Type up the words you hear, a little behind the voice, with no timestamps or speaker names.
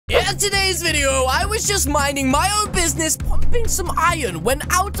In today's video, I was just minding my own business, pumping some iron, when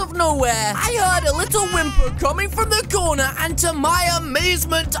out of nowhere, I heard a little whimper coming from the corner, and to my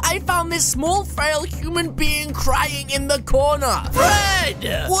amazement, I found this small, frail human being crying in the corner.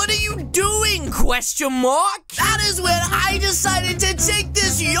 Fred! What are you doing? Question mark? That is when I decided to take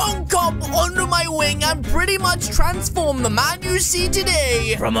this young cop under my wing and pretty much transform the man you see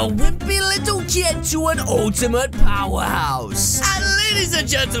today from a wimpy little kid to an ultimate powerhouse. And ladies and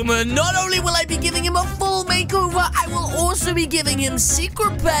gentlemen, not only will I be giving him a full makeover, I will also be giving him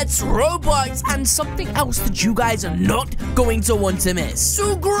secret pets, Roblox, and something else that you guys are not going to want to miss.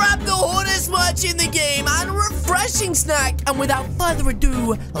 So grab the hottest merch in the game and a refreshing snack, and without further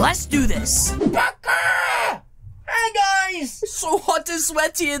ado, let's do this. Hey guys! It's so hot and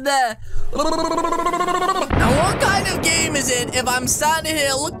sweaty in there. Now what kind of game is it if I'm standing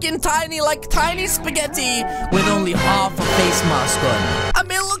here looking tiny like tiny spaghetti with only half a face mask on? I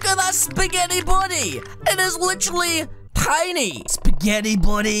mean, look at that spaghetti body. It is literally tiny. Spaghetti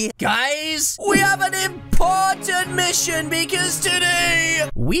body. Guys, we have an important mission because today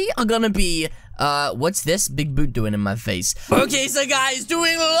we are gonna be what's this big boot doing in my face? Okay, so guys,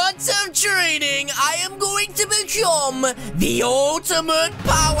 doing lots of training, I am going to become the ultimate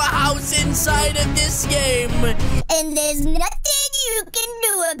powerhouse inside of this game. And there's nothing you can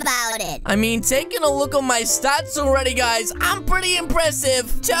do about it. I mean, taking a look at my stats already, guys, I'm pretty impressive.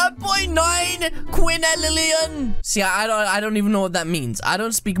 10.9 quintillion. See, I don't even know what that means. I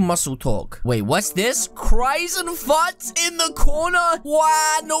don't speak muscle talk. Wait, what's this? Cries and farts in the corner?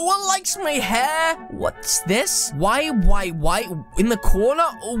 Wow, no one likes my hair. What's this? Why in the corner?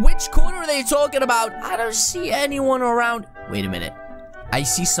 Which corner are they talking about? I don't see anyone around. Wait a minute. I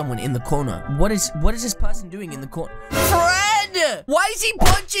see someone in the corner. What is this person doing in the corner? Fred! Why is he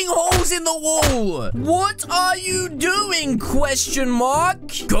punching holes in the wall? What are you doing? Question mark.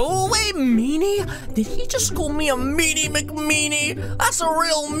 Go away, meanie. Did he just call me a meanie McMeanie? That's a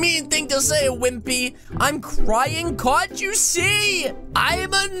real mean thing to say, wimpy. I'm crying. Can't you see?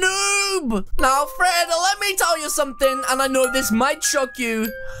 I'm a noob. Now, Fred, let me tell you something, and I know this might shock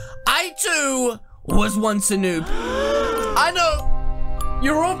you. I, too, was once a noob. I know.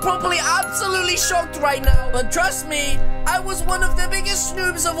 You're all probably absolutely shocked right now, but trust me, I was one of the biggest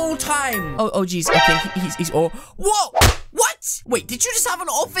noobs of all time. Oh, geez. Okay, he's oh, whoa! What? Wait, did you just have an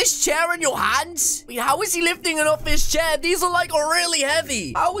office chair in your hands? Wait, how is he lifting an office chair? These are like really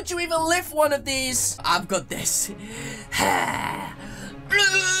heavy. How would you even lift one of these? I've got this. 1,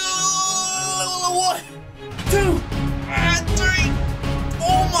 2, 3.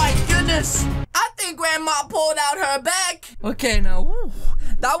 Oh my goodness. I think Grandma pulled out her back. Okay, now, whew,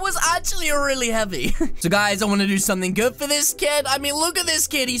 that was actually really heavy. So guys, I want to do something good for this kid. I mean, look at this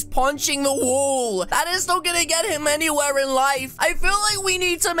kid. He's punching the wall. That is not going to get him anywhere in life. I feel like we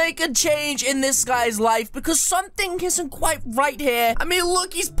need to make a change in this guy's life because something isn't quite right here. I mean,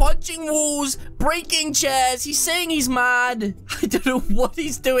 look, he's punching walls, breaking chairs. He's saying he's mad. I don't know what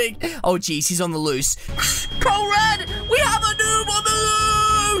he's doing. Oh, geez, he's on the loose. Code Red, we have a noob on the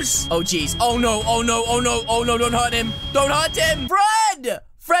loose. Oh, geez. Oh, no. Oh, no. Oh, no. Oh, no. Don't hurt him. Don't hurt him.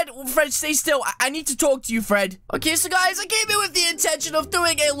 Fred, stay still. I need to talk to you, Fred. Okay, so guys, I came here with the intention of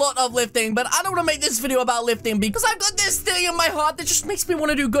doing a lot of lifting, but I don't want to make this video about lifting because I've got this thing in my heart that just makes me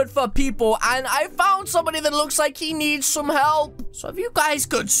want to do good for people, and I found somebody that looks like he needs some help. So if you guys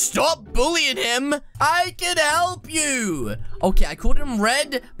could stop bullying him, I can help you. Okay, I called him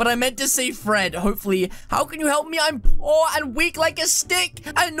Red, but I meant to say Fred. Hopefully, how can you help me? I'm poor and weak like a stick.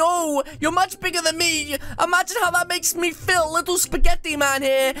 I know, you're much bigger than me. Imagine how that makes me feel, little spaghetti man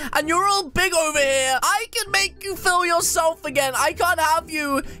here, and you're all big over here. I can make you feel yourself again. I can't have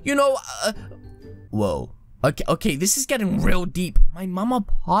you, you know, whoa. Okay, this is getting real deep. My mama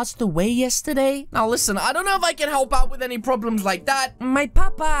passed away yesterday. Now listen, I don't know if I can help out with any problems like that. My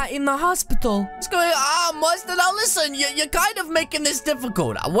papa in the hospital. What's going on, Master? Now listen, you're kind of making this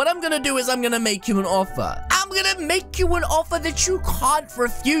difficult. What I'm gonna do is I'm gonna make you an offer. I'm gonna make you an offer that you can't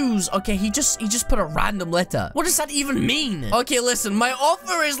refuse. Okay, he just put a random letter. What does that even mean? Okay, listen, my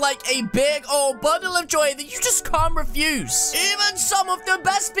offer is like a big old bundle of joy that you just can't refuse. Even some of the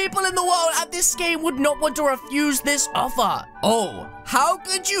best people in the world at this game would not want to refuse this offer. Oh, how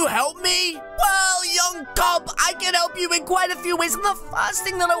could you help me? Well, young cub, I can help you in quite a few ways. And the first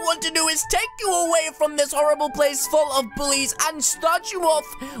thing that I want to do is take you away from this horrible place full of bullies and start you off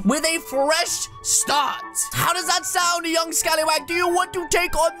with a fresh start. How does that sound, young scallywag? Do you want to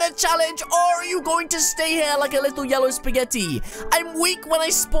take on the challenge, or are you going to stay here like a little yellow spaghetti? I'm weak. When I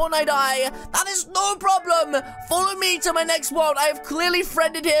spawn, I die. That is no problem. Follow me to my next world. I have clearly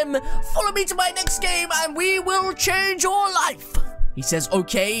friended him. Follow me to my next game, and we will change your life. He says,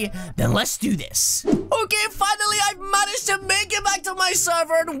 okay, then let's do this. Okay, finally, I've managed to make it back to my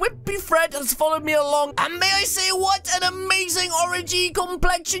server, and Whippy Fred has followed me along. And may I say, what an amazing orangey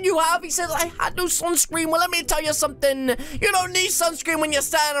complexion you have. He says, I had no sunscreen. Well, let me tell you something. You don't need sunscreen when you're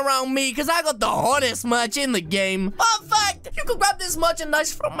standing around me, because I got the hottest merch in the game. Fun fact, you can grab this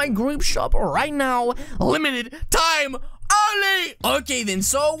merchandise from my group shop right now. Limited time only. Okay then,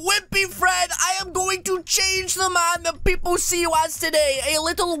 so Wimpy Fred, I am going to change the man that people see you as today, a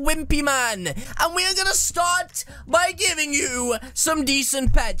little wimpy man. And we are gonna start by giving you some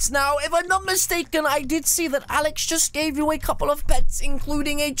decent pets. Now, if I'm not mistaken, I did see that Alex just gave you a couple of pets,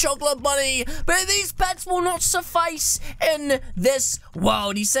 including a chocolate bunny. But these pets will not suffice in this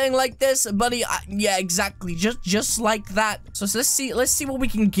world. He's saying like this, buddy. Yeah, exactly. Just like that. So let's see what we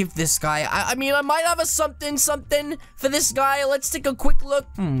can give this guy. I mean, I might have a something for this guy. Let's take a quick look.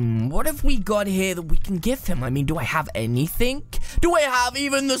 What have we got here that we can give him? I mean, do I have anything? Do I have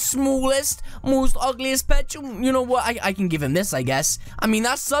even the smallest, most ugliest pet? You know what? I can give him this, I guess. I mean,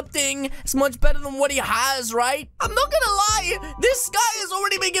 that's something. It's much better than what he has, right? I'm not gonna lie. This guy has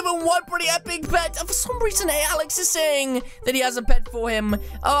already been given one pretty epic pet. For some reason, Alex is saying that he has a pet for him.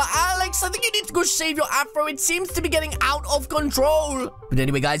 Alex, I think you need to go shave your afro. It seems to be getting out of control. But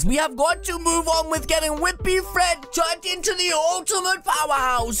anyway, guys, we have got to move on with getting Whippy Fred turned into the ultimate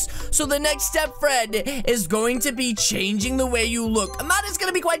powerhouse. So the next step, Fred, is going to be changing the way you look. And that is going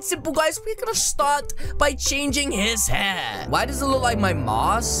to be quite simple, guys. We're going to start by changing his hair. Why does it look like my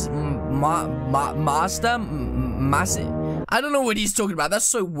master? I don't know what he's talking about. That's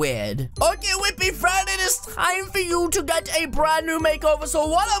so weird. Okay, Whippy Fred, it is time for you to get a brand new makeover. So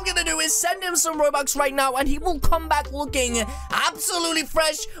what I'm gonna do is send him some Robux right now, and he will come back looking absolutely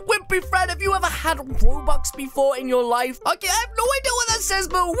fresh. Whippy Fred, have you ever had Robux before in your life? Okay, I have no idea what that says,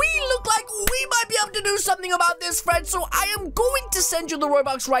 but we look like we might be able to do something about this, Fred. So I am going to send you the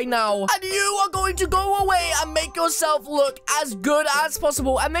Robux right now, and you are going to go away and make yourself look as good as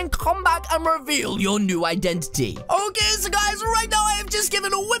possible, and then come back and reveal your new identity. Okay, so guys, right now I have just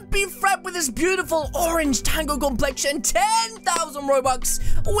given a Whippy Fred with this beautiful orange tango complexion 10,000 Robux,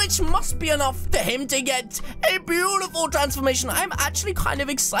 which must be enough for him to get a beautiful transformation. I'm actually kind of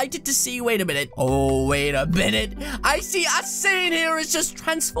excited to see. Wait a minute. Oh, wait a minute. I see Asane here is just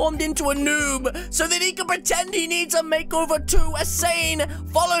transformed into a noob so that he can pretend he needs a makeover too. Asane,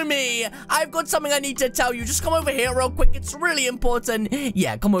 follow me. I've got something I need to tell you. Just come over here real quick. It's really important.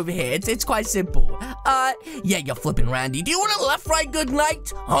 Yeah, come over here. It's quite simple. Yeah, you're flipping Randy. Do you want a left, right, good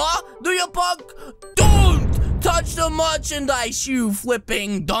night? Huh? Do you punk? Don't touch the merchandise, you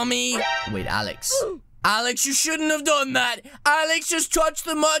flipping dummy. Wait, Alex. Alex, you shouldn't have done that. Alex just touched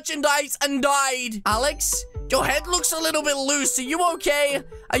the merchandise and died. Alex, your head looks a little bit loose. Are you okay?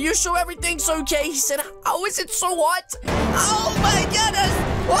 Are you sure everything's okay? He said, how is it so hot? Oh my goodness.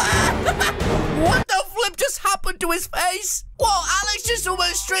 What the flip just happened to his face? Whoa, Alex just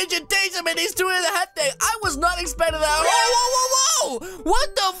almost stranger days him and he's doing the head thing. I was not expecting that. Whoa.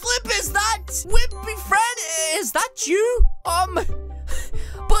 What the flip is that? Whippy Fred, is that you?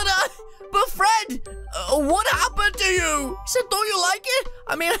 But Fred, what happened to you? He said, don't you like it?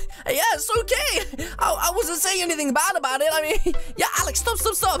 I mean, yeah, it's okay. I wasn't saying anything bad about it. I mean, yeah, Alex,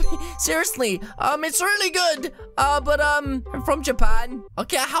 stop. Seriously, it's really good. But I'm from Japan.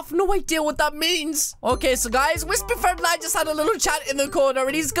 Okay, I have no idea what that means. Okay, so guys, Whippy Fred and I just had a little chat in the corner,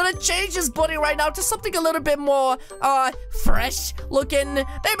 and he's gonna change his body right now to something a little bit more, fresh looking.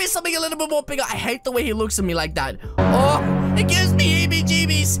 Maybe something a little bit more bigger. I hate the way he looks at me like that. Oh, it gives me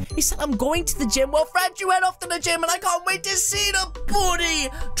heebie-jeebies. He said, I'm going to the gym. Well, Fred, you went off to the gym, and I can't wait to see the body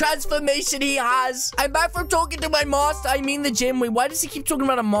transformation he has. I'm back from talking to my master. I mean the gym. Wait, why does he keep talking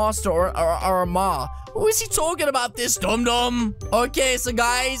about a master or a ma? Who is he talking about, this dum-dum? Okay, so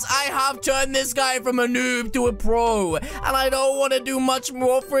guys, I have turned this guy from a noob to a pro, and I don't want to do much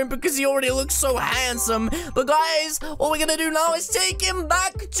more for him because he already looks so handsome. But guys, what we're gonna do now is take him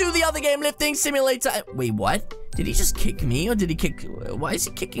back to the other game, lifting simulator. Wait, what? Did he just kick me, or did he kick... Why is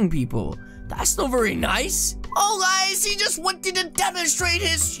he kicking people? That's not very nice. Oh, guys, he just wanted to demonstrate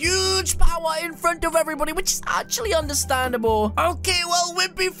his huge power in front of everybody, which is actually understandable. Okay, well,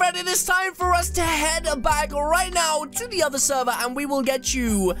 Whippy Fred, it is time for us to head back right now to the other server, and we will get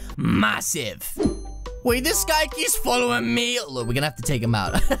you massive. Wait, this guy keeps following me. Look, we're gonna have to take him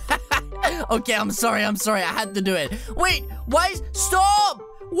out. Okay, I'm sorry. I had to do it. Wait, why? Stop!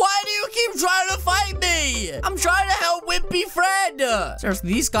 Why do you keep trying to fight me? I'm trying to help Wimpy Fred. Seriously,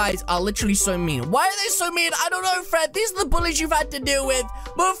 these guys are literally so mean. Why are they so mean? I don't know, Fred. These are the bullies you've had to deal with.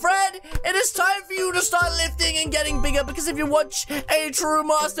 But Fred, it is time for you to start lifting and getting bigger, because if you watch a true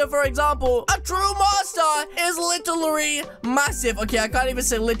master, for example, a true master is literally massive. Okay, I can't even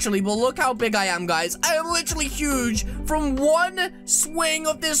say literally, but look how big I am, guys. I am literally huge. From one swing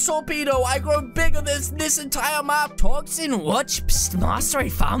of this torpedo, I grow bigger than this entire map. Toxin, what? Psst, master, I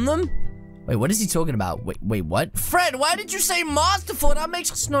found them? Wait, what is he talking about? Wait, what? Fred, why did you say masterful? That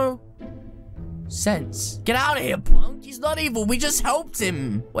makes no sense. Get out of here, punk. He's not evil. We just helped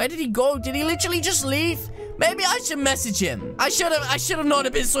him. Where did he go? Did he literally just leave? Maybe I should message him. I should have not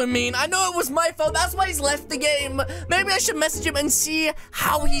have been so mean. I know it was my fault. That's why he's left the game. Maybe I should message him and see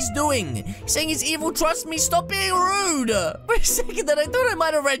how he's doing. He's saying he's evil. Trust me. Stop being rude. For a second, then I thought I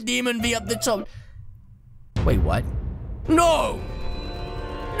might have read Demon V up the top. Wait, what? No!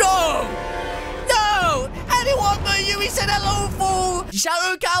 No! No! Anyone but you, he said hello, fool!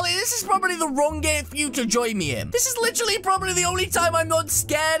 Shadow Callie, this is probably the wrong game for you to join me in. This is literally probably the only time I'm not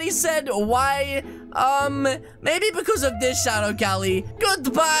scared, he said. Why? Maybe because of this, Shadow Callie.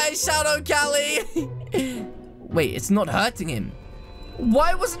 Goodbye, Shadow Callie. Wait, it's not hurting him.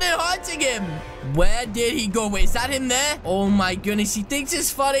 Why wasn't it hurting him? Where did he go? Wait, is that him there? Oh my goodness, he thinks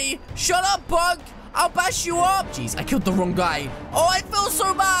it's funny. Shut up, punk! I'll bash you up. Jeez, I killed the wrong guy. Oh, I feel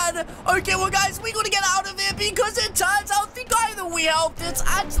so bad. Okay, well, guys, we gotta get out of here because it turns out the guy that we helped, it's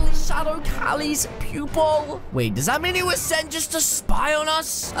actually Shadow Callie's pupil. Wait, does that mean he was sent just to spy on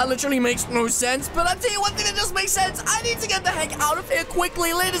us? That literally makes no sense, but I'll tell you one thing that does make sense. I need to get the heck out of here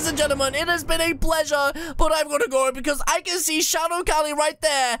quickly. Ladies and gentlemen, it has been a pleasure, but I've got to go because I can see Shadow Callie right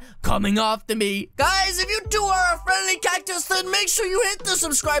there coming after me. Guys, if you two are a friendly cactus, then make sure you hit the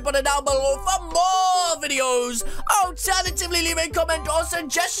subscribe button down below for more videos. Alternatively, leave a comment or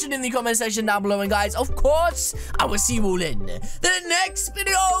suggestion in the comment section down below, and guys, of course, I will see you all in the next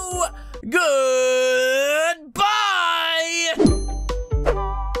video. Good.